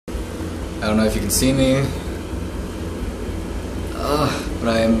I don't know if you can see me, but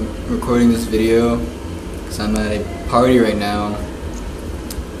I am recording this video because I'm at a party right now,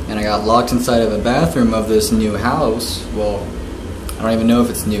 and I got locked inside of a bathroom of this new house. Well, I don't even know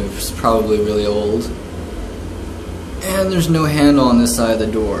if it's new, it's probably really old. And there's no handle on this side of the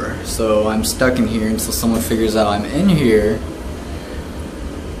door, so I'm stuck in here until someone figures out I'm in here.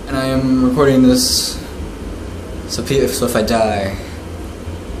 And I am recording this so if I die,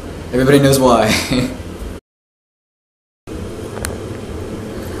 everybody knows why.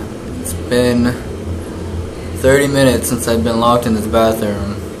 It's been 30 minutes since I've been locked in this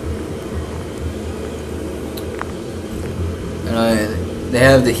bathroom. And they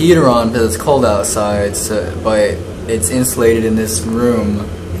have the heater on because it's cold outside, but it's insulated in this room.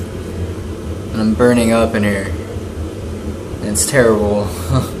 And I'm burning up in here. And it's terrible.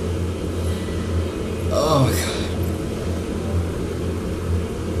 Oh god.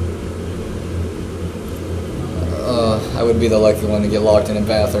 I would be the lucky one to get locked in a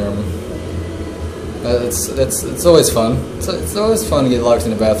bathroom. It's always fun. It's always fun to get locked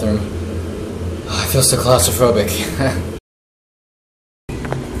in a bathroom. I feel so claustrophobic.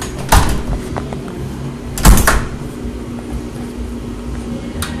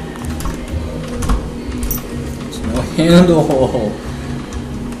 There's no handle.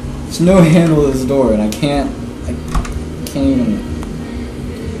 There's no handle to this door, and I can't even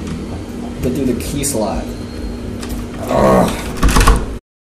get through the key slot. Ugh.